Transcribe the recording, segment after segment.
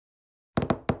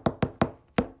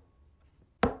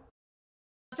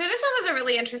So this one was a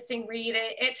really interesting read.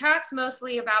 It talks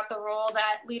mostly about the role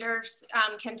that leaders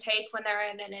can take when they're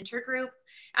in an intergroup,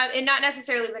 and not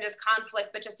necessarily even just conflict,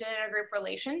 but just in intergroup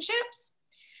relationships.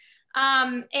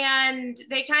 And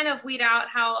they kind of weed out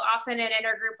how often in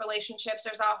intergroup relationships,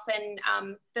 there's often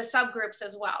the subgroups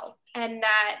as well, and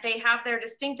that they have their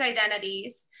distinct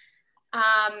identities.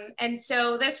 And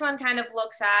so this one kind of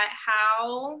looks at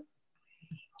how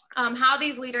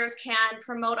these leaders can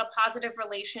promote a positive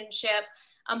relationship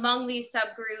among these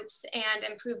subgroups and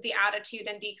improve the attitude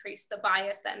and decrease the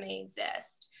bias that may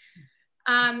exist.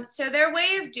 So their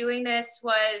way of doing this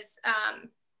was,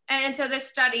 and so this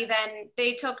study, then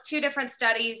they took two different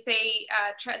studies.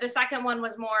 The second one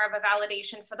was more of a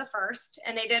validation for the first,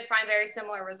 and they did find very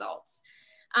similar results.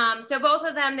 So both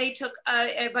of them, they took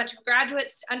a bunch of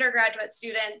undergraduate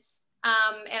students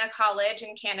in a college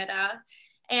in Canada,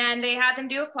 and they had them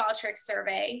do a Qualtrics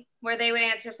survey where they would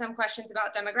answer some questions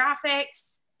about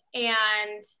demographics,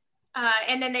 and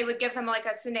then they would give them like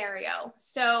a scenario.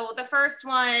 So the first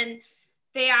one,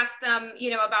 they asked them,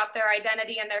 about their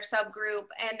identity and their subgroup,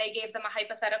 and they gave them a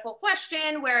hypothetical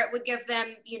question where it would give them,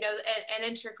 an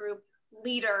intergroup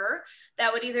leader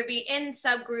that would either be in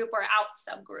subgroup or out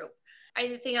subgroup.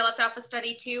 I think I left off a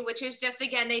study too, which is just,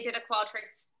 again, they did a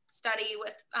Qualtrics study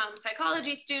with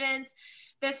psychology students.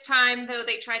 This time, though,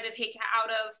 they tried to take it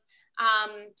out of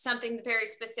something very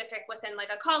specific within like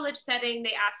a college setting.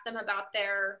 They asked them about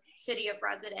their city of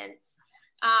residence.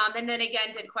 And then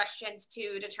again, did questions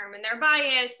to determine their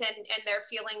bias and their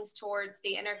feelings towards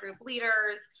the intergroup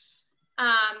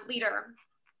leader.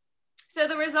 So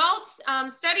the results,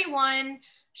 study one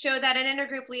showed that an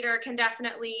intergroup leader can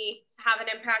definitely have an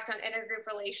impact on intergroup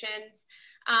relations.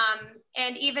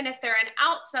 And even if they're an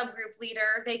out subgroup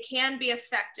leader, they can be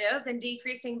effective in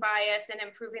decreasing bias and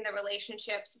improving the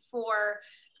relationships for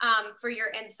your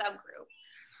in subgroup.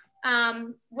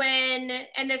 And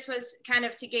this was kind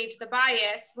of to gauge the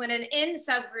bias, when an in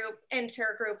subgroup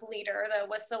intergroup leader that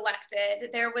was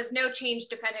selected, there was no change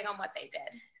depending on what they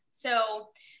did. So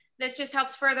this just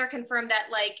helps further confirm that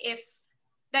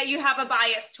that you have a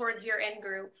bias towards your in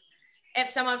group. If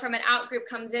someone from an out group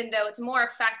comes in, though, it's more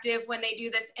effective when they do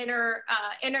this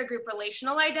intergroup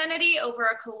relational identity over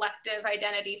a collective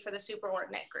identity for the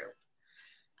superordinate group.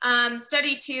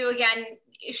 Study two, again,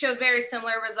 showed very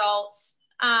similar results.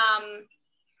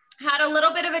 Had a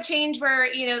little bit of a change where,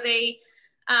 it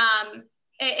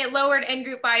lowered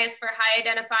in-group bias for high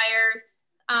identifiers.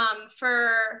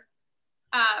 For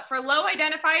low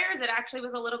identifiers, it actually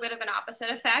was a little bit of an opposite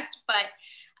effect, but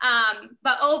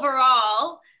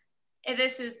overall,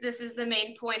 this is the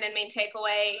main point and main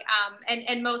takeaway,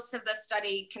 and most of the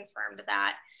study confirmed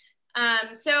that.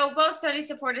 So both studies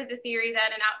supported the theory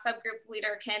that an out subgroup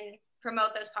leader can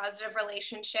promote those positive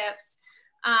relationships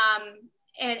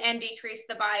and decrease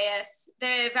the bias.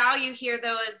 The value here,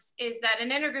 though, is that an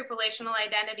intergroup relational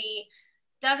identity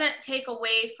doesn't take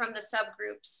away from the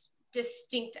subgroup's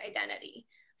distinct identity.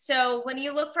 So when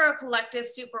you look for a collective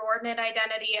superordinate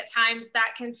identity, at times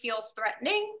that can feel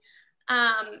threatening,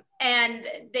 and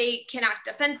they can act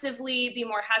defensively, be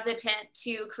more hesitant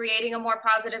to creating a more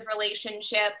positive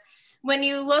relationship. When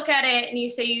you look at it and you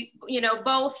say,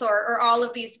 both or all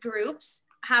of these groups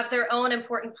have their own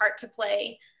important part to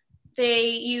play,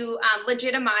 you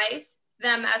legitimize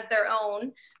them as their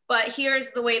own, but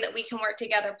here's the way that we can work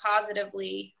together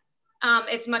positively.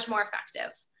 It's much more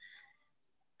effective.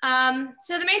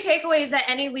 So the main takeaway is that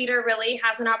any leader really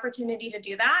has an opportunity to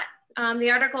do that.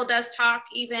 The article does talk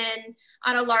even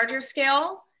on a larger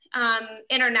scale,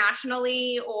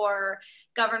 internationally or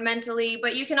governmentally,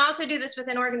 but you can also do this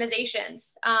within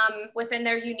organizations, within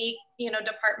their unique,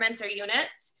 departments or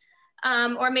units,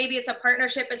 or maybe it's a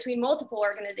partnership between multiple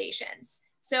organizations.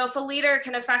 So if a leader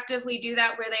can effectively do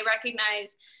that, where they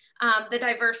recognize the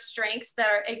diverse strengths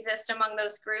that exist among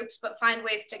those groups, but find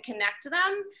ways to connect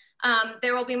them,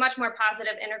 there will be much more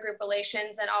positive intergroup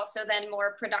relations and also then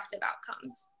more productive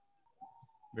outcomes.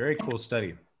 Very cool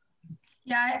study.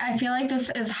 Yeah, I feel like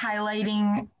this is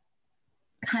highlighting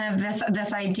kind of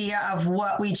this idea of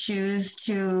what we choose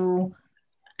to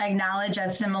acknowledge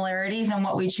as similarities and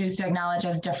what we choose to acknowledge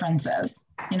as differences.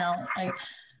 Like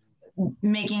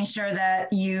making sure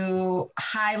that you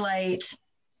highlight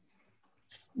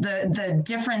the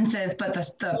differences, but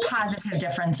the positive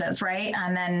differences, right?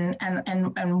 And then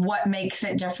and what makes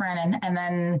it different, and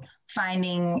then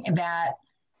finding that,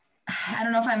 I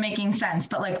don't know if I'm making sense,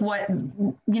 but like what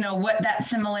that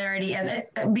similarity is,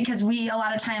 because a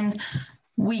lot of times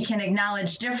we can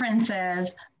acknowledge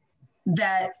differences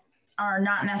that are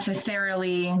not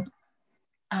necessarily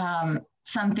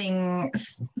something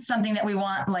that we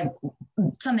want, like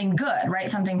something good, right?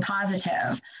 Something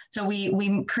positive. So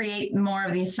we create more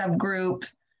of these subgroup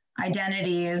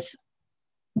identities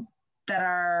that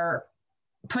are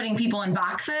putting people in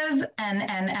boxes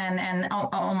and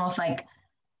almost like,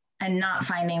 and not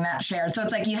finding that shared. So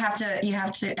it's like you have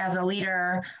to as a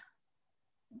leader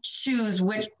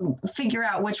figure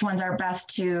out which ones are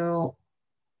best to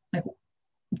like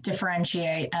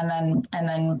differentiate and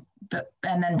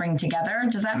then bring together.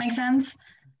 Does that make sense?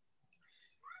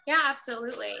 Yeah,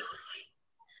 absolutely.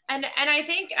 And I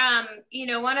think,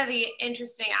 one of the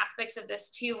interesting aspects of this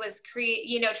too was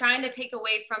trying to take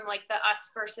away from like the us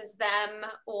versus them,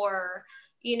 or,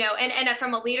 and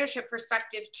from a leadership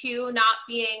perspective too, not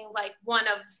being like one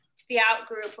of the out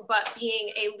group, but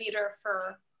being a leader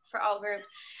for all groups.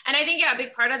 And I think, yeah, a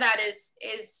big part of that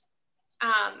is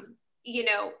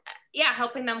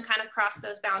helping them kind of cross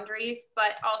those boundaries,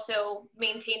 but also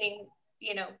maintaining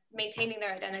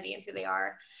their identity and who they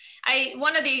are.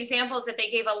 One of the examples that they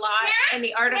gave a lot in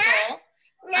the article,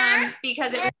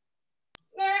 because it was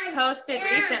posted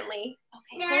recently,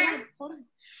 hold on,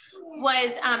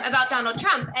 was about Donald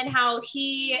Trump and how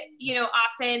he,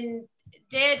 often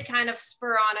did kind of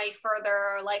spur on a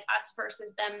further like us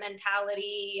versus them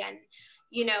mentality. And,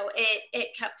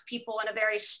 it kept people in a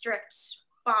very strict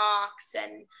box,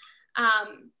 and,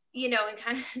 and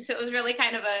kind of, so it was really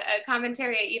kind of a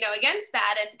commentary, against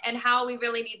that, and how we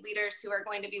really need leaders who are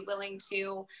going to be willing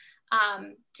to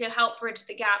help bridge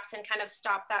the gaps and kind of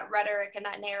stop that rhetoric and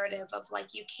that narrative of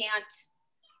like, you can't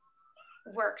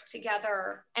work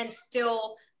together and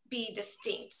still be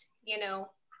distinct,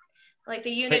 like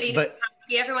the unity to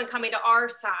be everyone coming to our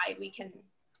side, we can.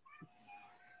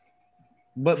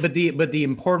 But the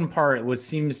important part, what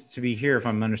seems to be here, if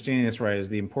I'm understanding this right, is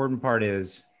the important part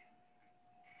is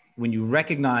when you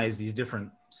recognize these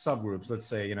different subgroups, let's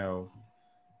say,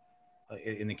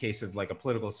 in the case of like a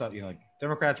political sub, like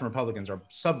Democrats and Republicans are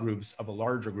subgroups of a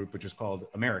larger group, which is called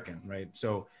American, right?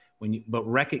 So when you,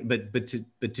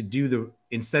 to do the,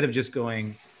 instead of just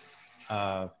going,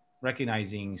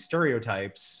 recognizing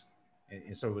stereotypes,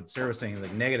 and so what Sarah was saying,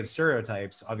 like negative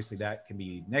stereotypes, obviously that can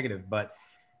be negative, but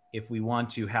if we want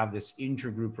to have this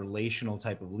intergroup relational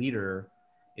type of leader,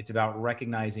 it's about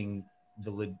recognizing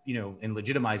and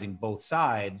legitimizing both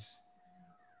sides,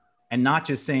 and not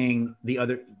just saying the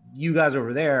other, you guys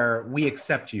over there, we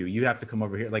accept you, you have to come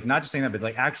over here. Like not just saying that, but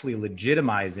like actually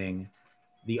legitimizing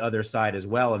the other side as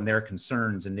well, and their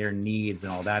concerns and their needs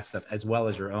and all that stuff, as well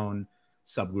as your own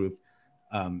subgroup.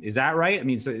 Is that right? I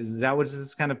mean, so is that what this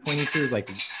is kind of pointing to, is like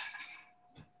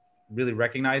really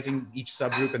recognizing each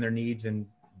subgroup and their needs and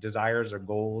desires or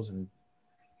goals? And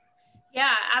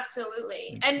yeah,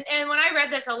 absolutely. And when I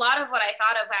read this, a lot of what I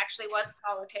thought of actually was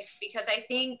politics, because I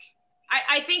think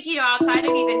outside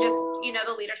of even just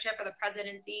the leadership or the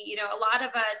presidency, a lot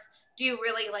of us do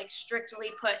really like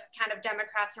strictly put kind of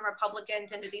Democrats and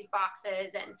Republicans into these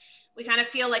boxes, and we kind of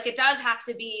feel like it does have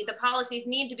to be, the policies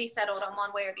need to be settled on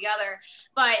one way or the other.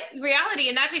 But reality,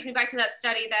 and that takes me back to that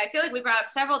study that I feel like we brought up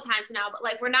several times now, but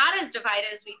like we're not as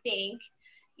divided as we think.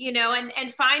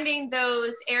 And finding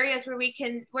those areas where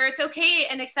it's okay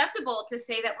and acceptable to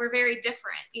say that we're very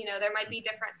different. There might be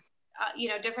different,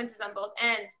 differences on both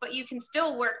ends, but you can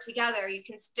still work together. You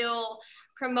can still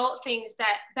promote things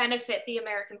that benefit the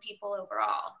American people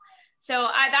overall. So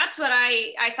that's what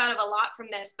I thought of a lot from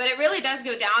this, but it really does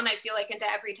go down, I feel like,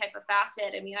 into every type of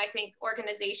facet. I mean, I think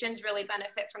organizations really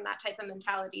benefit from that type of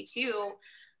mentality too,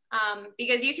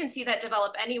 because you can see that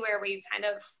develop anywhere where you kind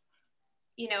of,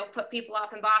 put people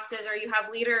off in boxes, or you have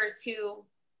leaders who,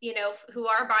 who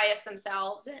are biased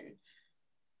themselves. And,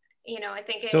 I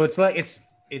think so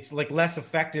it's like less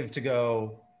effective to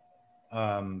go,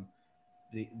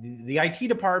 the IT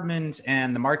department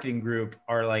and the marketing group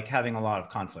are like having a lot of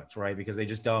conflict, right? Because they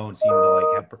just don't seem to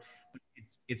like have,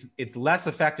 it's less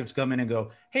effective to come in and go,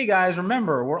 hey guys,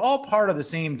 remember, we're all part of the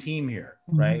same team here,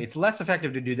 right? Mm-hmm. It's less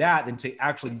effective to do that than to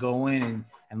actually go in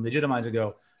and legitimize and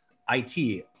go,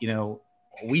 IT,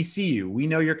 we see you, we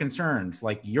know your concerns,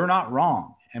 like you're not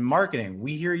wrong. And marketing,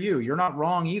 we hear you, you're not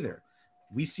wrong either.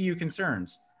 We see your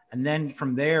concerns. And then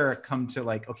from there come to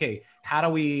like, okay, how do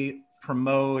we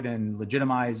promote and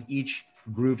legitimize each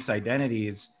group's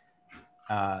identities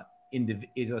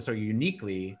so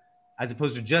uniquely, as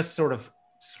opposed to just sort of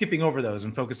skipping over those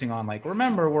and focusing on like,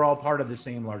 remember, we're all part of the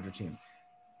same larger team.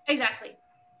 Exactly.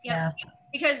 Yeah.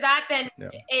 Because that then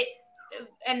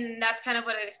and that's kind of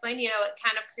what it explained, it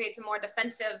kind of creates a more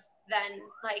defensive than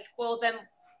like, well, then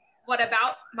what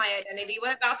about my identity?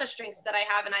 What about the strengths that I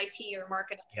have in IT or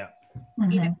marketing? Yeah.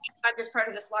 Mm-hmm. I'm just part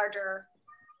of this larger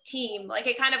team. Like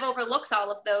it kind of overlooks all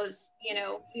of those,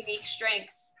 unique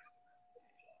strengths.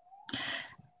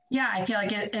 Yeah, I feel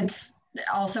like it's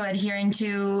also adhering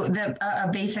to a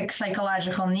basic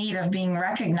psychological need of being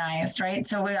recognized, right?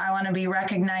 So I want to be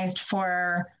recognized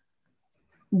for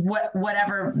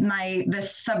whatever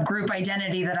this subgroup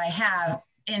identity that I have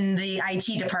in the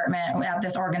IT department at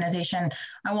this organization.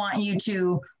 I want you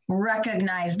to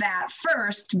recognize that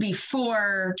first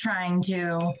before trying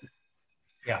to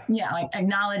like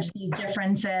acknowledge these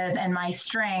differences and my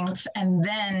strengths, and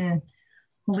then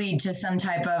lead to some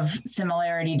type of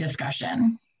similarity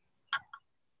discussion.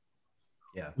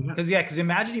 Yeah, because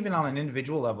imagine even on an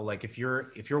individual level, like if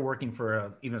you're working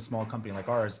for even a small company like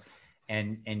ours,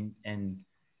 and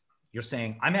you're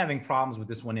saying, I'm having problems with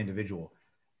this one individual,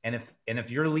 and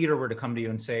if your leader were to come to you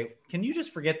and say, can you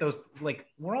just forget those, like,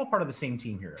 we're all part of the same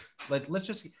team here, like, let's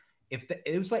just,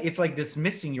 it's like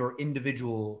dismissing your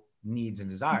individual needs and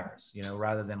desires, you know,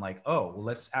 rather than like, oh, well,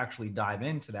 let's actually dive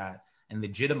into that and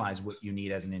legitimize what you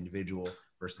need as an individual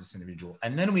versus this individual,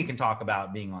 and then we can talk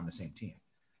about being on the same team.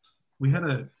 We had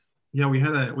a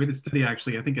study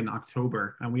actually, I think in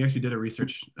October, and we actually did a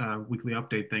research weekly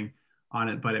update thing on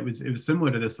it, but it was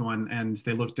similar to this one, and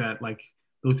they looked at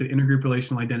intergroup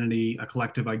relational identity, a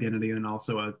collective identity, and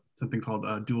also something called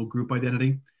a dual group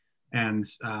identity, and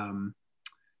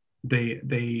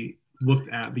they looked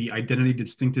at the identity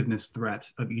distinctiveness threat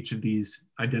of each of these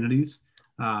identities,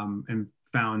 and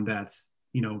found that,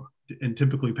 you know, and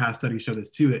typically past studies show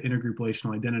this too, that intergroup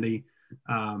relational identity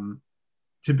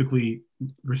typically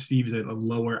receives a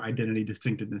lower identity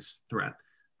distinctiveness threat,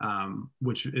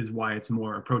 which is why it's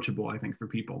more approachable, I think, for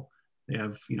people. They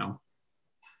have, you know,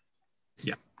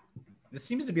 yeah. This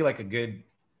seems to be like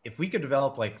if we could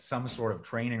develop like some sort of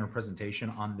training or presentation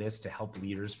on this to help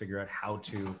leaders figure out how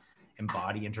to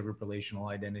embody intergroup relational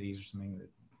identities or something,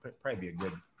 that'd probably be a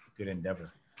good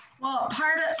endeavor. Well,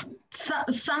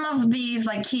 some of these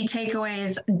like key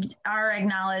takeaways are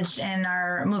acknowledged in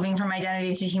our Moving from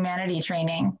Identity to Humanity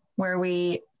training, where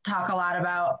we talk a lot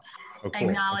about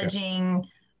acknowledging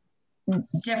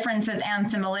differences and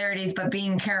similarities, but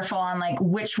being careful on like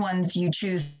which ones you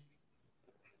choose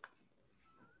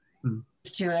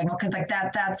to, because like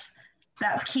that's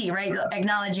key, right?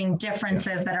 Acknowledging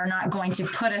differences that are not going to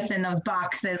put us in those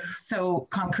boxes so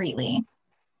concretely.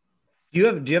 Do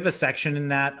you have a section in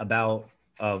that about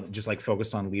just like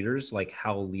focused on leaders, like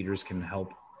how leaders can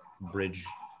help bridge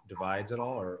divides at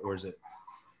all, or is it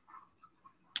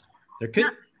there could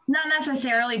not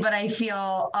necessarily, but I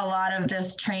feel a lot of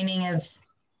this training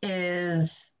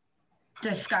is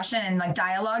discussion and like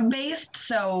dialogue based.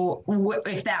 So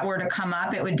if that were to come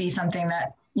up, it would be something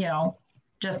that, you know,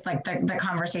 just like the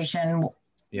conversation.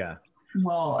 Yeah.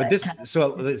 Will. But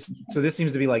so this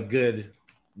seems to be like good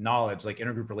knowledge, like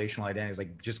intergroup relational identity is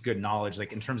like just good knowledge,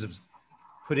 like in terms of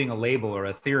putting a label or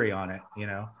a theory on it, you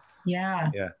know?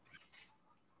 Yeah.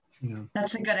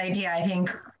 That's a good idea. I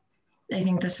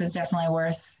think this is definitely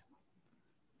worth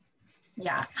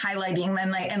highlighting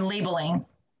and labeling.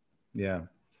 Yeah.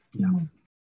 Mm-hmm.